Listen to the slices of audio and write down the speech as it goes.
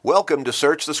Welcome to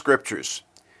Search the Scriptures.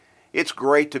 It's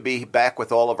great to be back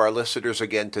with all of our listeners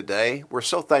again today. We're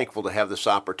so thankful to have this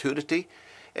opportunity,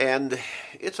 and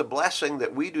it's a blessing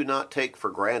that we do not take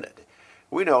for granted.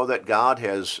 We know that God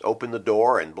has opened the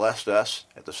door and blessed us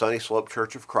at the Sunny Slope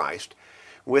Church of Christ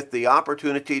with the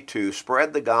opportunity to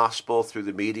spread the gospel through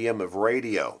the medium of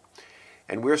radio.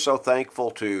 And we're so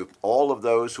thankful to all of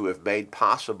those who have made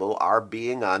possible our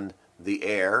being on the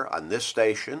air, on this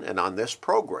station, and on this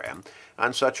program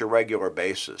on such a regular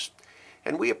basis.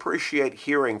 And we appreciate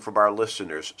hearing from our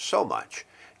listeners so much.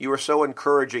 You are so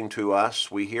encouraging to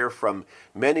us. We hear from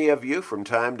many of you from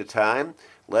time to time,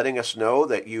 letting us know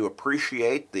that you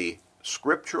appreciate the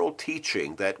scriptural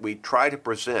teaching that we try to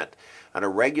present on a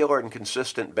regular and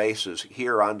consistent basis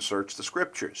here on Search the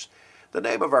Scriptures. The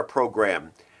name of our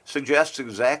program suggests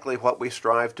exactly what we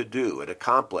strive to do and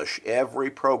accomplish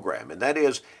every program, and that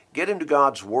is get into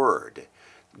God's Word,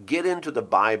 get into the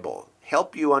Bible,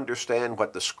 help you understand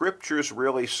what the Scriptures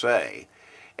really say,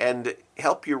 and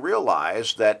help you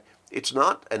realize that it's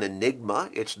not an enigma,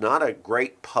 it's not a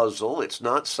great puzzle, it's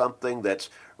not something that's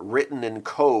written in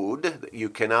code that you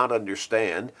cannot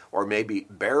understand or maybe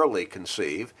barely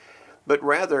conceive, but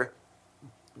rather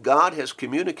God has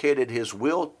communicated His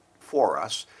will for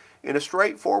us in a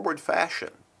straightforward fashion.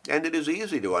 And it is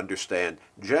easy to understand,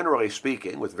 generally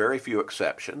speaking, with very few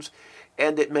exceptions,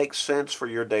 and it makes sense for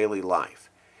your daily life.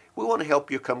 We want to help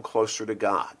you come closer to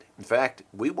God. In fact,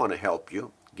 we want to help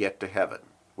you get to heaven.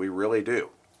 We really do.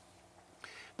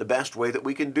 The best way that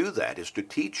we can do that is to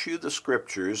teach you the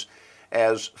Scriptures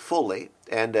as fully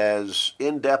and as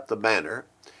in-depth a manner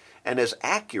and as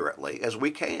accurately as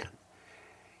we can.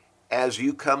 As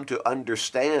you come to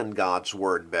understand God's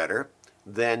Word better,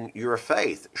 then your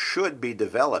faith should be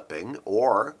developing,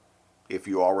 or if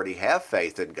you already have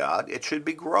faith in God, it should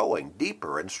be growing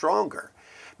deeper and stronger.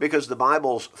 Because the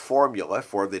Bible's formula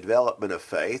for the development of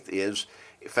faith is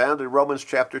found in Romans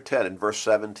chapter 10 and verse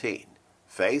 17.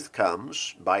 Faith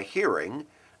comes by hearing,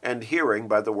 and hearing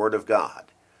by the Word of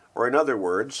God. Or in other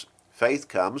words, faith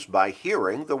comes by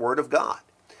hearing the Word of God.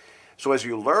 So as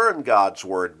you learn God's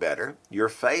Word better, your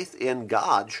faith in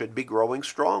God should be growing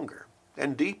stronger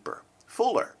and deeper,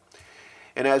 fuller.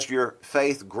 And as your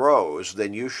faith grows,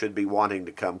 then you should be wanting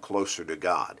to come closer to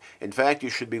God. In fact, you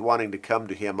should be wanting to come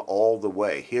to Him all the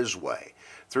way, His way,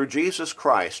 through Jesus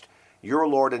Christ, your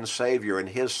Lord and Savior, and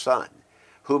His Son,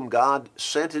 whom God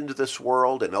sent into this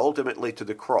world and ultimately to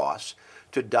the cross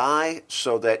to die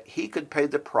so that He could pay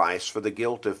the price for the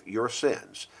guilt of your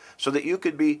sins, so that you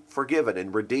could be forgiven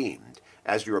and redeemed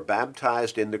as you are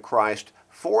baptized into Christ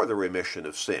for the remission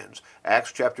of sins.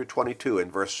 Acts chapter 22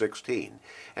 and verse 16.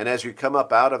 And as you come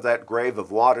up out of that grave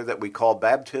of water that we call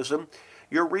baptism,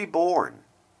 you're reborn,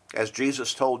 as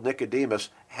Jesus told Nicodemus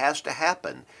has to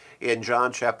happen in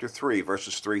John chapter 3,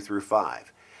 verses 3 through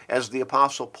 5. As the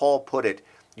Apostle Paul put it,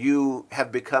 you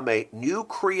have become a new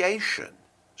creation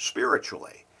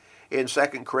spiritually in 2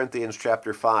 Corinthians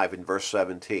chapter 5 and verse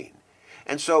 17.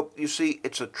 And so, you see,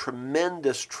 it's a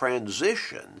tremendous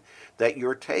transition that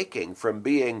you're taking from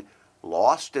being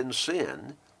lost in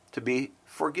sin to be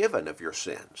forgiven of your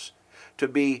sins, to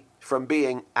be from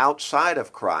being outside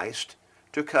of Christ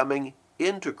to coming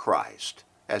into Christ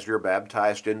as you're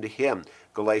baptized into Him.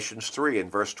 Galatians 3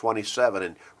 and verse 27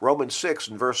 and Romans 6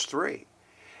 and verse 3.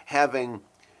 Having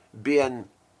been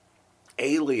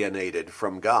alienated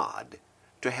from God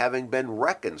to having been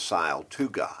reconciled to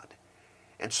God.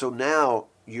 And so now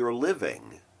you're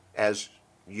living, as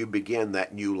you begin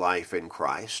that new life in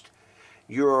Christ,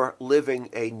 you're living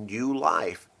a new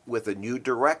life with a new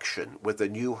direction, with a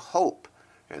new hope,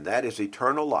 and that is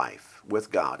eternal life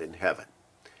with God in heaven.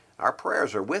 Our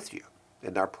prayers are with you,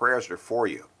 and our prayers are for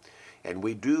you, and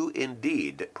we do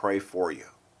indeed pray for you.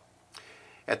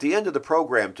 At the end of the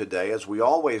program today, as we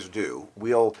always do,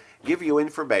 we'll give you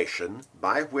information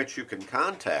by which you can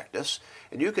contact us,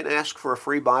 and you can ask for a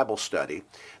free Bible study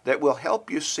that will help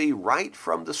you see right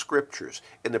from the Scriptures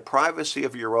in the privacy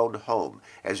of your own home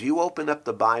as you open up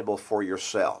the Bible for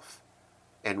yourself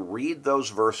and read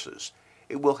those verses.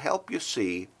 It will help you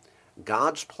see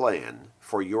God's plan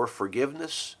for your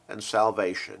forgiveness and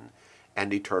salvation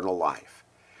and eternal life.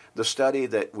 The study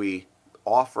that we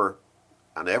offer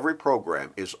on every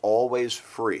program is always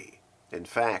free. In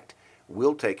fact,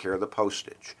 we'll take care of the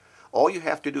postage. All you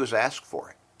have to do is ask for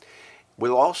it.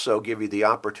 We'll also give you the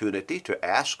opportunity to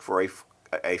ask for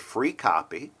a free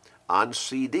copy on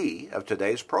CD of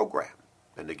today's program.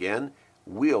 And again,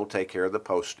 we'll take care of the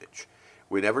postage.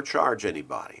 We never charge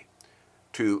anybody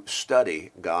to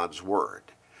study God's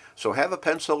Word. So have a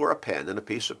pencil or a pen and a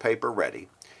piece of paper ready,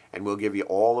 and we'll give you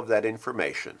all of that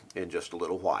information in just a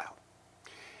little while.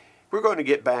 We're going to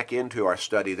get back into our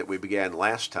study that we began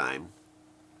last time,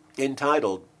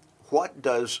 entitled, What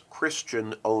Does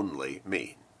Christian Only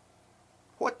Mean?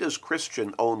 What does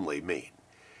Christian only mean?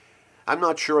 I'm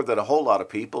not sure that a whole lot of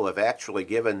people have actually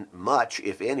given much,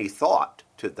 if any, thought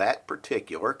to that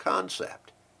particular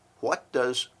concept. What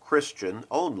does Christian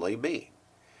only mean?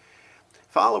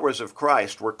 Followers of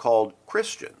Christ were called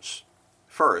Christians,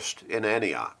 first in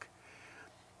Antioch,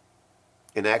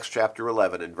 in Acts chapter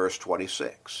 11 and verse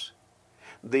 26.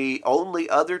 The only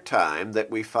other time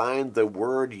that we find the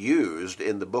word used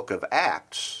in the book of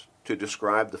Acts to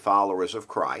describe the followers of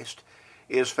Christ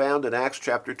is found in Acts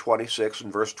chapter 26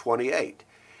 and verse 28,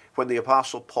 when the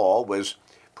Apostle Paul was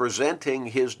presenting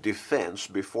his defense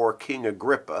before King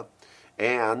Agrippa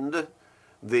and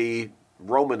the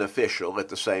Roman official at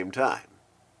the same time.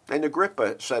 And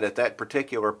Agrippa said at that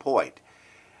particular point,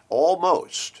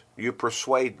 "Almost you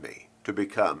persuade me to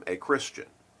become a Christian."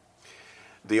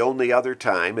 The only other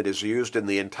time it is used in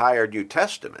the entire New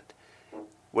Testament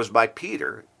was by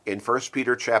Peter in 1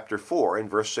 Peter chapter 4 and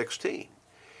verse 16.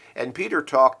 And Peter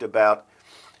talked about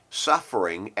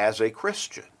suffering as a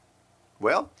Christian.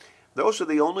 Well, those are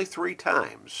the only three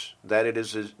times that it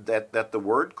is that the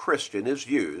word Christian is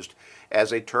used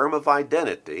as a term of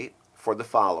identity for the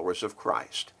followers of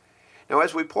Christ. Now,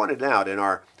 as we pointed out in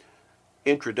our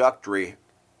introductory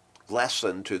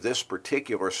lesson to this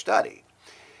particular study,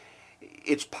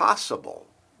 it's possible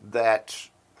that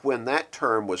when that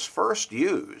term was first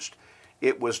used,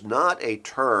 it was not a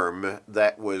term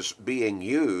that was being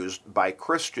used by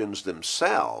Christians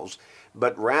themselves,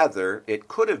 but rather it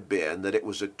could have been that it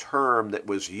was a term that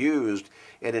was used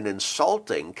in an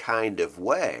insulting kind of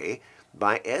way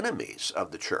by enemies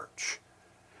of the church,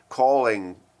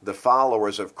 calling the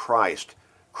followers of Christ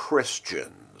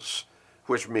Christians,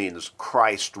 which means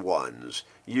Christ ones.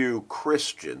 You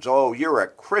Christians. Oh, you're a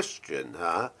Christian,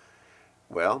 huh?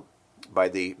 Well, by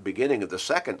the beginning of the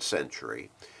 2nd century,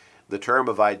 the term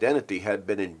of identity had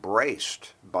been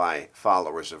embraced by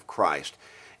followers of Christ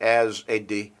as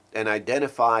an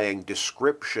identifying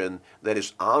description that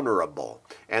is honorable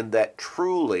and that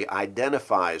truly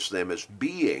identifies them as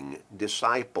being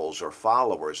disciples or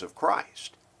followers of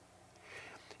Christ.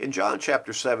 In John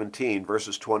chapter 17,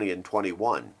 verses 20 and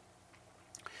 21,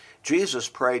 Jesus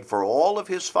prayed for all of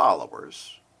his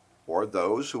followers, or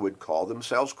those who would call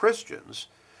themselves Christians,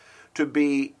 to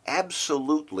be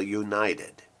absolutely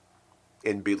united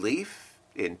in belief,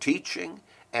 in teaching,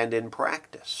 and in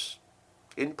practice,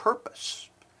 in purpose.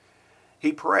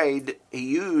 He prayed, he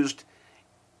used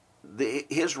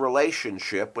his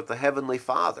relationship with the Heavenly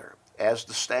Father as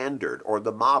the standard or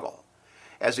the model,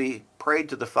 as he prayed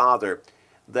to the Father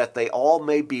that they all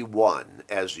may be one,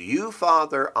 as you,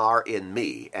 Father, are in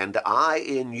me, and I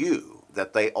in you,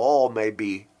 that they all may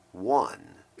be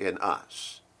one in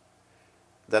us,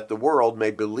 that the world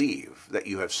may believe that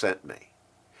you have sent me.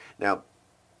 Now,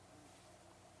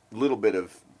 a little bit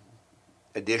of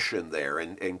addition there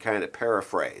and kind of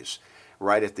paraphrase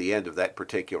right at the end of that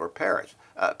particular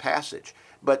passage.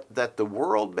 But that the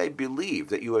world may believe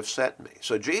that you have sent me.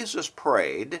 So Jesus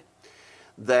prayed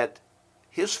that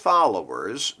his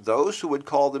followers, those who would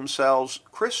call themselves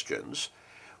Christians,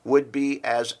 would be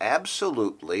as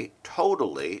absolutely,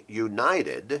 totally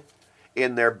united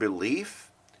in their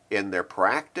belief, in their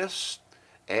practice,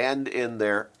 and in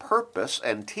their purpose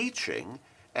and teaching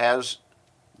as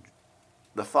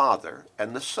the Father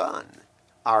and the Son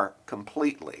are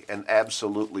completely and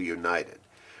absolutely united.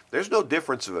 There's no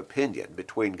difference of opinion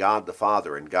between God the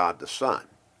Father and God the Son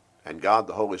and God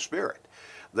the Holy Spirit.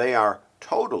 They are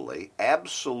totally,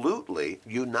 absolutely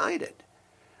united.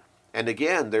 And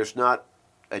again, there's not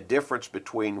a difference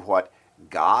between what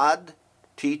God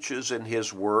teaches in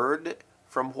his Word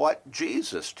from what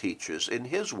Jesus teaches in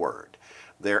his Word.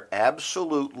 They're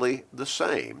absolutely the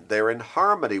same. They're in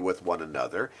harmony with one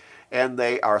another, and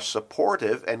they are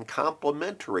supportive and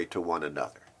complementary to one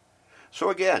another. So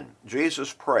again,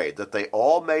 Jesus prayed that they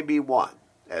all may be one,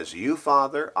 as you,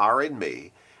 Father, are in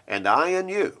me, and I in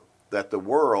you, that the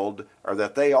world, or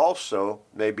that they also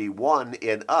may be one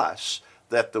in us,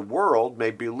 that the world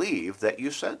may believe that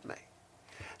you sent me.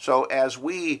 So as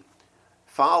we,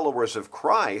 followers of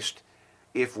Christ,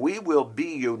 if we will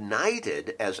be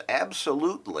united as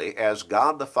absolutely as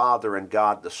God the Father and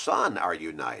God the Son are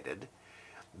united,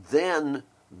 then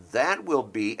that will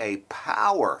be a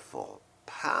powerful,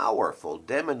 powerful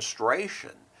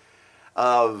demonstration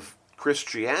of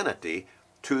Christianity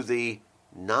to the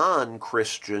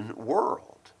non-Christian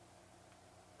world,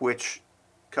 which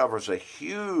covers a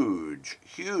huge,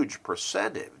 huge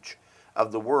percentage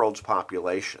of the world's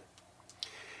population.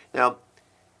 Now,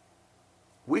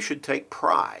 we should take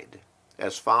pride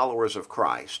as followers of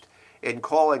Christ in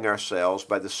calling ourselves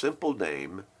by the simple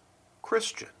name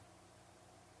Christian.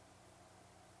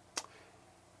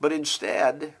 But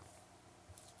instead,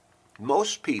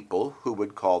 most people who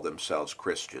would call themselves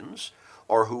Christians,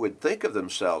 or who would think of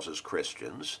themselves as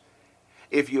Christians,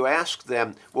 if you ask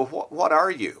them, well, what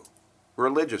are you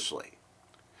religiously?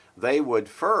 They would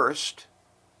first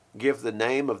give the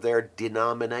name of their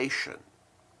denomination.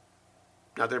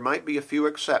 Now, there might be a few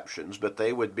exceptions, but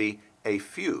they would be a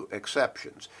few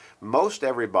exceptions. Most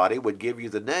everybody would give you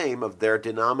the name of their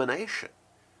denomination,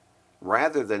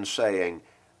 rather than saying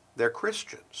they're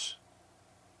Christians.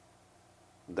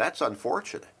 That's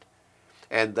unfortunate.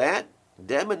 And that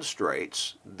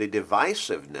demonstrates the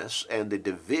divisiveness and the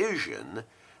division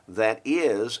that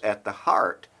is at the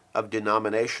heart of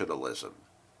denominationalism.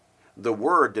 The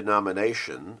word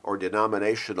denomination or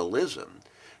denominationalism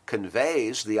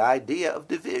conveys the idea of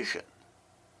division.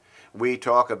 We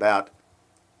talk about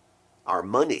our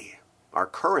money, our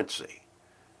currency,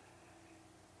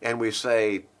 and we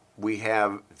say we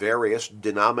have various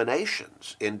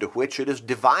denominations into which it is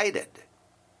divided.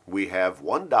 We have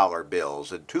 $1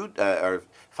 bills and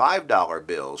 $5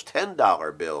 bills,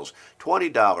 $10 bills,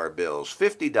 $20 bills,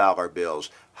 $50 bills,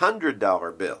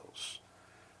 $100 bills.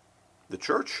 The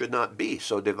church should not be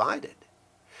so divided.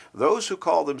 Those who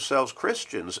call themselves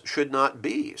Christians should not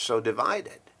be so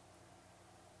divided.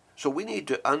 So we need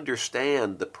to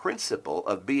understand the principle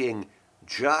of being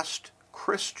just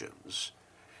Christians,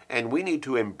 and we need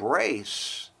to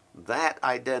embrace that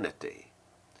identity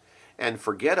and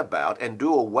forget about and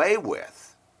do away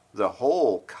with the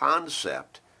whole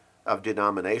concept of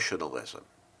denominationalism.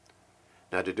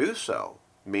 Now, to do so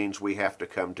means we have to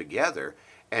come together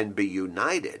and be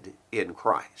united in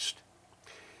Christ.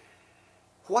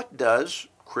 What does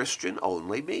Christian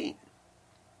only mean?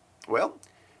 Well,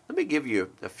 let me give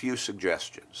you a few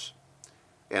suggestions.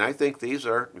 And I think these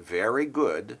are very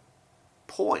good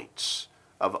points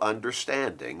of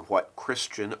understanding what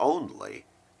Christian only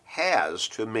has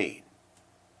to mean.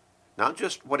 Not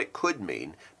just what it could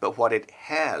mean, but what it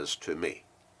has to mean.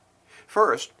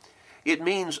 First, it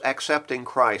means accepting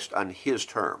Christ on His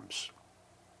terms.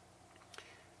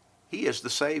 He is the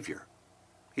Savior.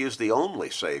 He is the only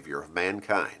Savior of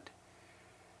mankind.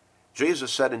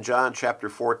 Jesus said in John chapter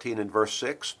 14 and verse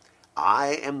 6,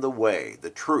 I am the way, the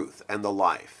truth, and the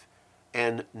life,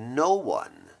 and no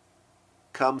one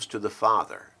comes to the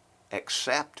Father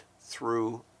except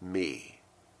through me.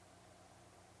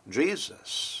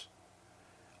 Jesus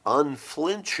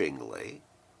unflinchingly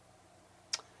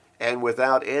and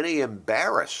without any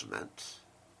embarrassment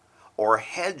or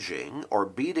hedging or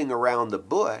beating around the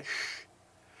bush,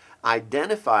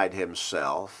 identified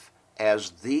himself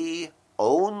as the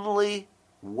only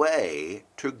way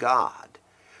to God,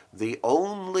 the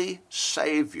only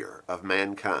Savior of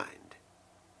mankind.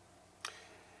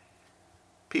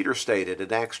 Peter stated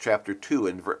in Acts chapter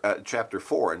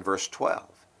 4 and verse 12,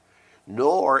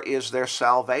 nor is there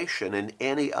salvation in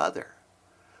any other,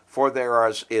 for there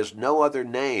is no other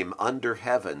name under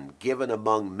heaven given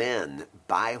among men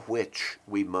by which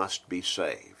we must be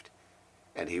saved.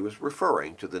 And he was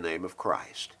referring to the name of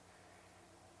Christ.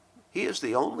 He is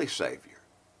the only Savior.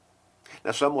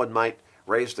 Now, someone might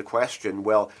raise the question,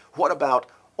 well, what about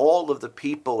all of the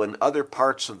people in other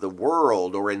parts of the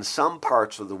world or in some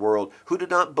parts of the world who do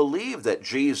not believe that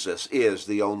Jesus is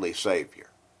the only Savior?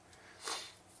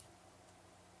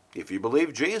 If you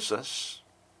believe Jesus,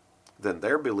 then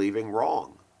they're believing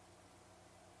wrong.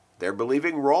 They're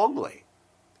believing wrongly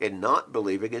in not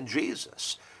believing in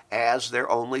Jesus as their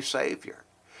only Savior.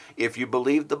 If you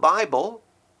believe the Bible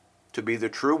to be the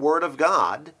true Word of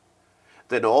God,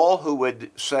 then all who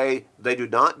would say they do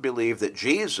not believe that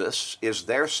Jesus is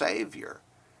their Savior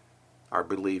are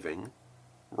believing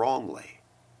wrongly.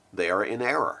 They are in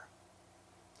error.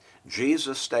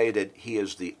 Jesus stated He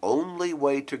is the only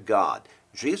way to God.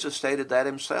 Jesus stated that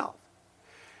Himself.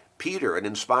 Peter, an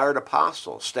inspired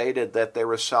apostle, stated that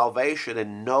there is salvation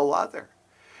in no other,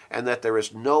 and that there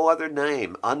is no other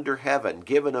name under heaven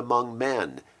given among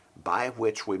men by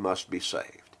which we must be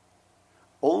saved.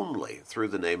 Only through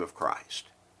the name of Christ.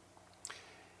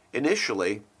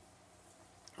 Initially,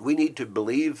 we need to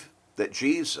believe that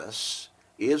Jesus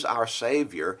is our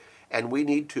Savior, and we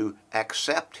need to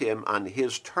accept Him on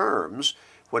His terms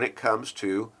when it comes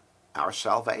to our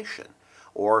salvation,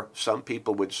 or some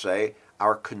people would say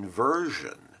our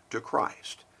conversion to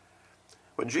Christ.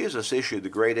 When Jesus issued the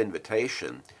great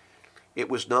invitation, it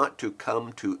was not to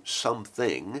come to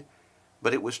something,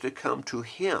 but it was to come to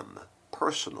Him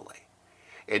personally.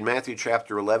 In Matthew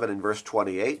chapter 11 and verse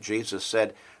 28, Jesus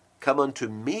said, come unto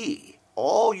me,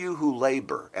 all you who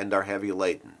labor and are heavy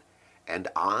laden, and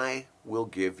I will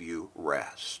give you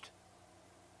rest.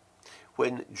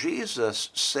 When Jesus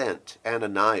sent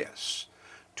Ananias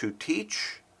to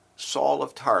teach Saul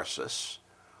of Tarsus,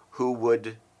 who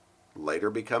would later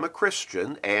become a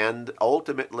Christian and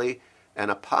ultimately an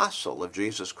apostle of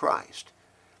Jesus Christ,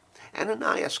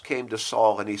 Ananias came to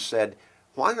Saul and he said,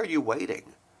 "Why are you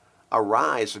waiting?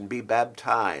 Arise and be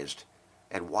baptized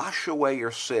and wash away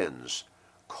your sins,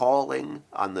 calling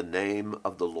on the name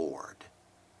of the Lord."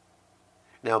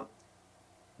 Now,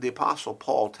 the Apostle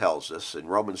Paul tells us in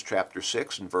Romans chapter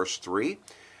 6 and verse 3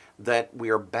 that we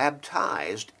are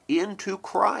baptized into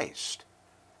Christ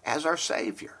as our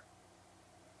Savior.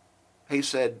 He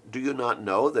said, "Do you not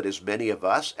know that as many of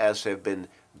us as have been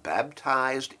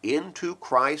baptized into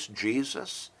Christ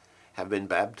Jesus have been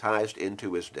baptized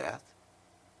into his death?"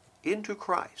 Into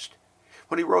Christ.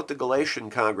 When he wrote the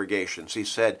Galatian congregations, he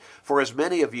said, "For as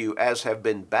many of you as have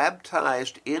been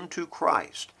baptized into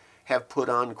Christ have put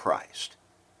on Christ."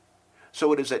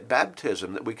 So it is at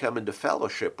baptism that we come into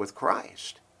fellowship with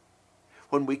Christ.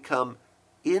 When we come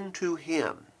into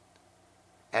him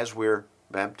as we're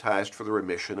baptized for the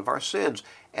remission of our sins,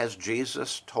 as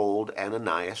Jesus told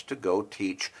Ananias to go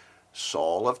teach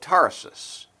Saul of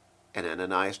Tarsus. And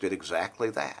Ananias did exactly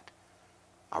that.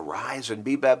 "Arise and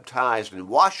be baptized and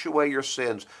wash away your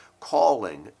sins,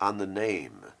 calling on the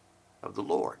name of the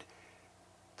Lord."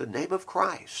 The name of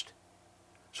Christ.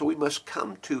 So we must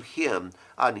come to him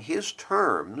on his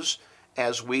terms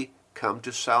as we come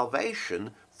to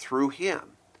salvation through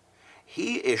him.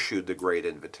 He issued the great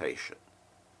invitation.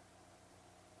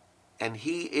 And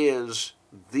he is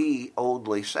the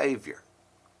only Savior.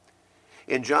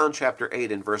 In John chapter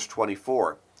 8 and verse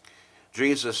 24,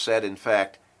 Jesus said, in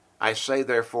fact, "I say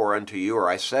therefore unto you, or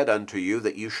I said unto you,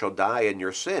 that you shall die in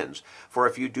your sins. For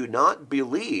if you do not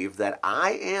believe that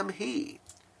I am he,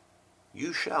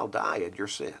 you shall die in your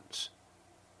sins."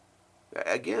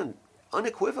 Again,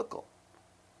 unequivocal.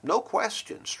 No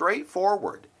question.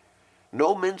 Straightforward.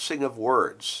 No mincing of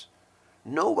words.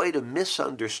 No way to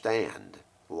misunderstand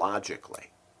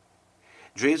logically.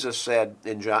 Jesus said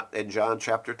in John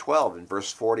chapter 12 and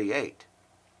verse 48,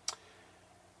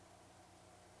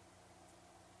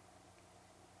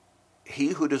 "He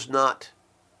who does not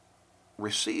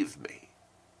receive me,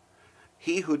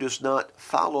 he who does not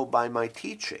follow by my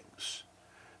teachings,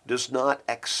 does not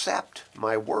accept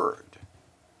my word,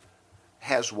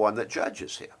 has one that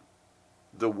judges him.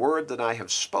 The word that I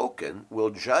have spoken will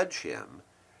judge him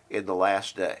in the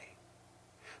last day."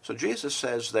 So Jesus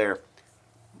says there,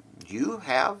 you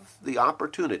have the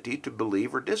opportunity to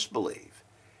believe or disbelieve.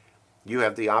 You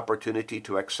have the opportunity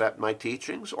to accept my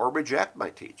teachings or reject my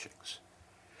teachings.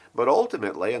 But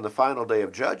ultimately, on the final day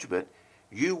of judgment,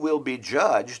 you will be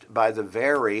judged by the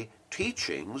very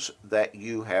teachings that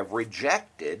you have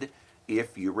rejected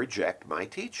if you reject my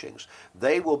teachings.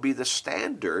 They will be the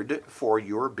standard for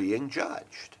your being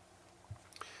judged.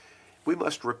 We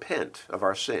must repent of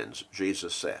our sins,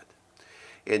 Jesus said.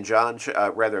 In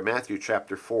Matthew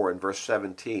chapter 4 and verse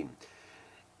 17,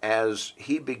 as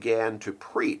he began to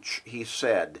preach, he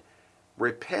said,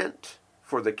 "Repent,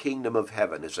 for the kingdom of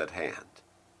heaven is at hand."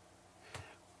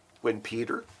 When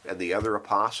Peter and the other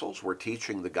apostles were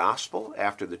teaching the gospel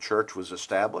after the church was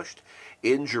established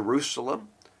in Jerusalem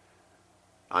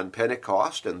on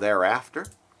Pentecost and thereafter,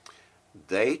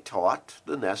 they taught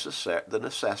the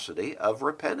necessity of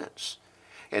repentance.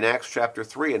 In Acts chapter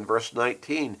 3 and verse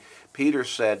 19, Peter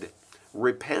said,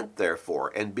 "Repent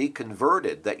therefore and be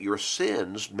converted, that your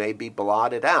sins may be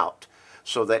blotted out,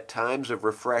 so that times of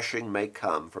refreshing may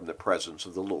come from the presence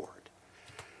of the Lord."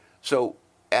 So,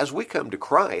 as we come to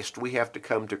Christ, we have to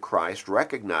come to Christ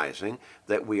recognizing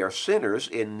that we are sinners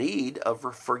in need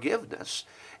of forgiveness,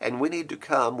 and we need to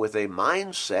come with a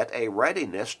mindset, a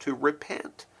readiness to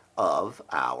repent of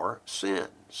our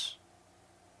sins.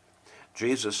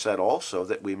 Jesus said also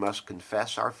that we must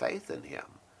confess our faith in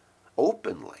him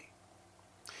openly.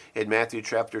 In Matthew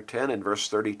chapter 10 and verse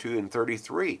 32 and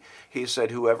 33, he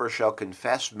said, "Whoever shall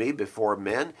confess me before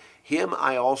men, him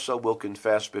I also will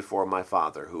confess before my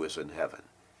Father who is in heaven.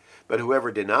 But whoever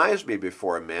denies me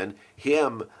before men,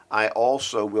 him I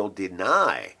also will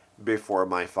deny before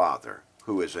my Father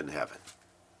who is in heaven."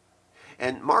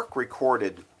 And Mark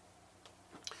recorded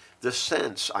the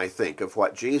sense, I think, of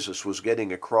what Jesus was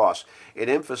getting across in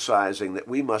emphasizing that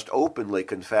we must openly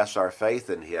confess our faith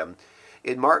in him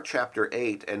in Mark chapter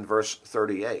 8 and verse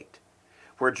 38,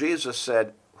 where Jesus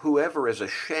said, "Whoever is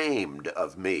ashamed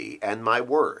of me and my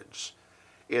words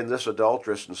in this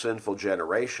adulterous and sinful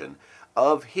generation,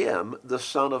 of him the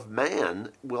Son of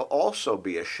Man will also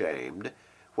be ashamed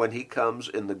when he comes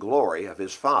in the glory of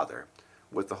his Father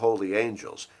with the holy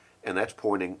angels." And that's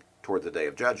pointing toward the day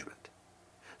of judgment.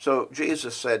 So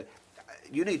Jesus said,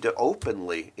 you need to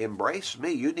openly embrace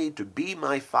me. You need to be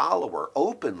my follower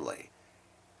openly.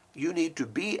 You need to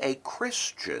be a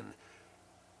Christian,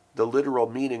 the literal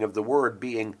meaning of the word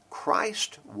being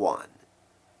Christ one.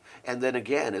 And then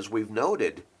again, as we've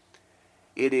noted,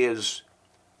 it is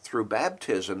through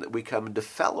baptism that we come into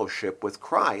fellowship with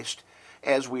Christ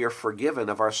as we are forgiven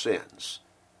of our sins.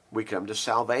 We come to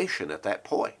salvation at that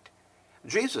point.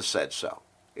 Jesus said so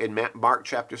in Mark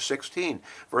chapter 16,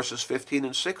 verses 15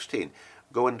 and 16.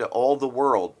 Go into all the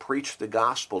world, preach the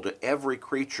gospel to every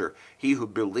creature. He who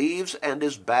believes and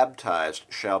is baptized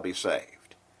shall be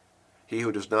saved. He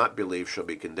who does not believe shall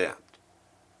be condemned.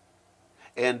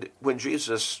 And when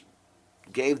Jesus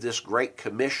gave this great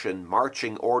commission,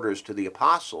 marching orders to the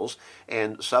apostles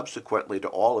and subsequently to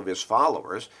all of his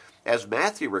followers, as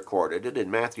Matthew recorded it in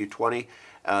Matthew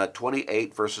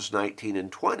 28, verses 19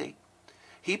 and 20,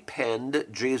 he penned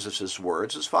Jesus'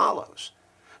 words as follows.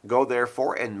 Go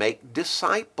therefore and make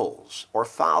disciples or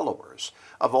followers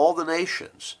of all the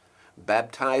nations,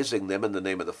 baptizing them in the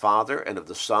name of the Father and of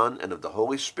the Son and of the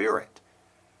Holy Spirit,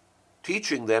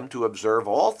 teaching them to observe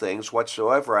all things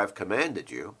whatsoever I have commanded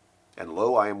you, and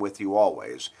lo, I am with you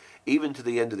always, even to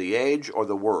the end of the age or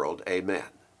the world. Amen.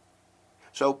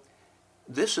 So,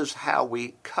 this is how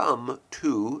we come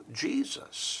to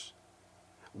Jesus.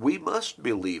 We must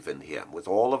believe in him with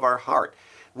all of our heart.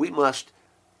 We must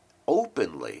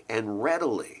openly and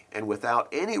readily and without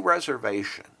any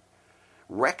reservation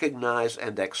recognize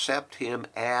and accept him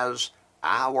as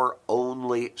our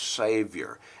only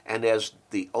Savior and as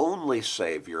the only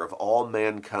Savior of all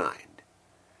mankind.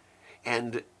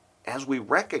 And as we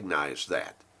recognize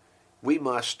that, we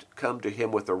must come to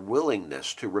him with a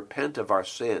willingness to repent of our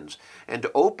sins and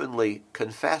to openly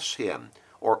confess him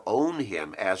or own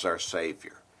him as our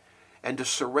Savior, and to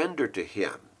surrender to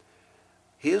him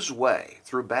his way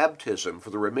through baptism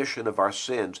for the remission of our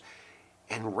sins,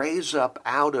 and raise up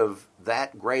out of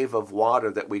that grave of water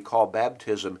that we call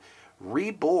baptism,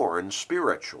 reborn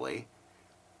spiritually,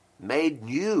 made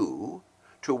new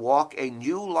to walk a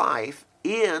new life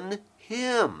in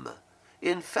him,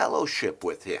 in fellowship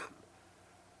with him,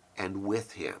 and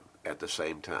with him at the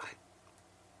same time.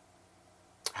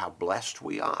 How blessed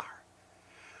we are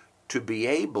to be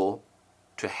able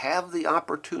to have the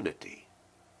opportunity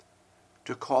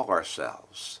to call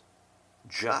ourselves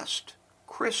just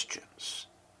Christians,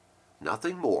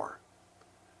 nothing more,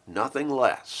 nothing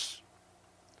less,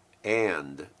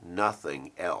 and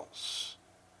nothing else.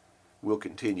 We'll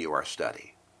continue our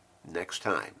study next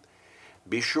time.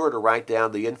 Be sure to write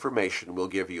down the information we'll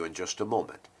give you in just a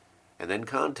moment, and then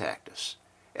contact us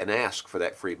and ask for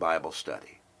that free Bible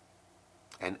study.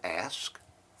 And ask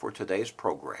for today's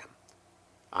program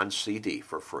on CD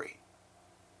for free.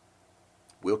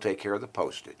 We'll take care of the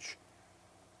postage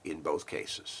in both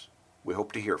cases. We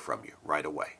hope to hear from you right away.